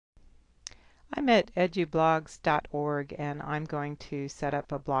I'm at edublogs.org and I'm going to set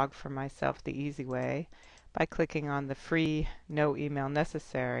up a blog for myself the easy way by clicking on the free No Email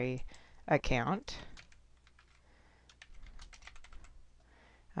Necessary account.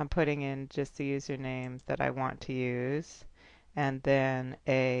 I'm putting in just the username that I want to use and then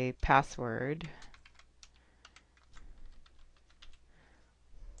a password.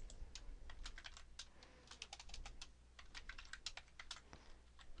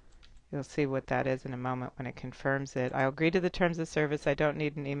 You'll see what that is in a moment when it confirms it. I'll agree to the terms of service. I don't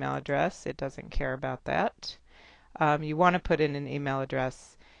need an email address. It doesn't care about that. You want to put in an email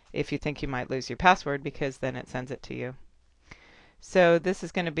address if you think you might lose your password, because then it sends it to you. So this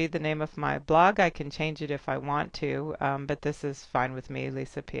is going to be the name of my blog. I can change it if I want to, but this is fine with me,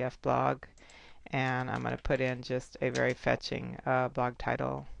 Lisa PF Blog. And I'm going to put in just a very fetching blog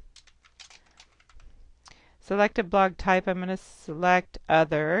title. Select a blog type. I'm going to select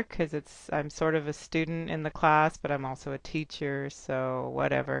other because I'm sort of a student in the class, but I'm also a teacher, so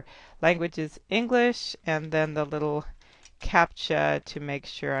whatever. Language is English, and then the little CAPTCHA to make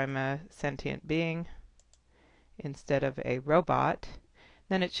sure I'm a sentient being instead of a robot.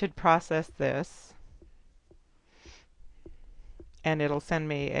 Then it should process this, and it'll send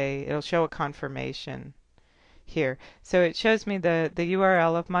me it'll show a confirmation here. So it shows me the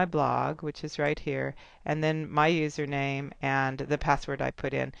URL of my blog, which is right here, and then my username and the password I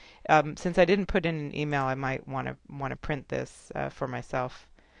put in. Since I didn't put in an email, I might want to print this for myself.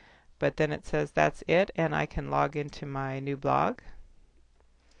 But then it says that's it, and I can log into my new blog.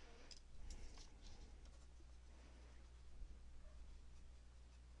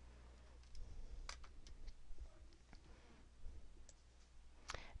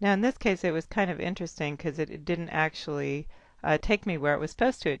 Now in this case it was kind of interesting because it didn't actually take me where it was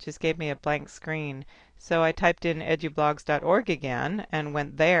supposed to. It just gave me a blank screen. So I typed in edublogs.org again and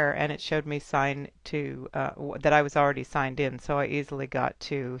went there, and it showed me that I was already signed in, so I easily got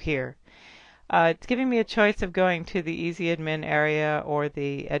to here. It's giving me a choice of going to the easy admin area or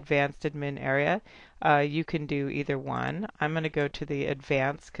the advanced admin area. You can do either one. I'm going to go to the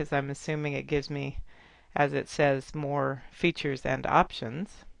advanced because I'm assuming it gives me, as it says, more features and options.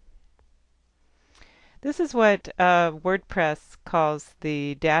 This is what WordPress calls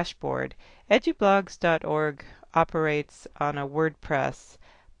the dashboard. Edublogs.org operates on a WordPress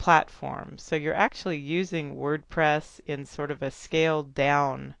platform, so you're actually using WordPress in sort of a scaled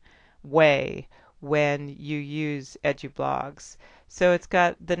down way when you use Edublogs. So it's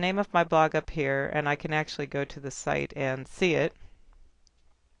got the name of my blog up here, and I can actually go to the site and see it.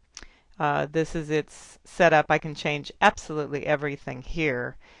 This is its setup. I can change absolutely everything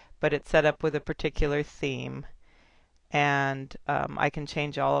here, but it's set up with a particular theme, and I can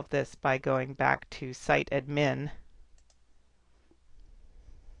change all of this by going back to Site Admin,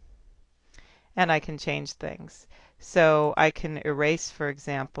 and I can change things. So I can erase, for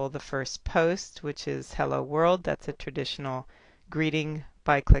example, the first post, which is Hello World. That's a traditional greeting,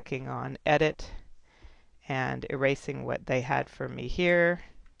 by clicking on Edit and erasing what they had for me here.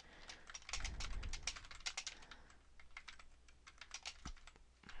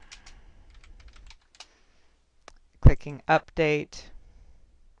 Clicking Update.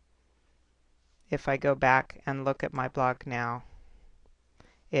 If I go back and look at my blog now,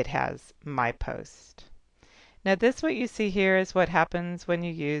 it has my post. Now this, what you see here, is what happens when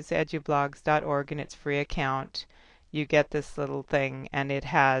you use edublogs.org in its free account. You get this little thing, and it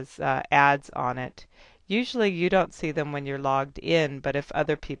has ads on it. Usually you don't see them when you're logged in, but if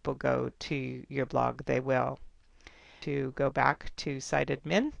other people go to your blog, they will. To go back to Site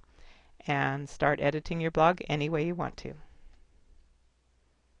Admin and start editing your blog any way you want to.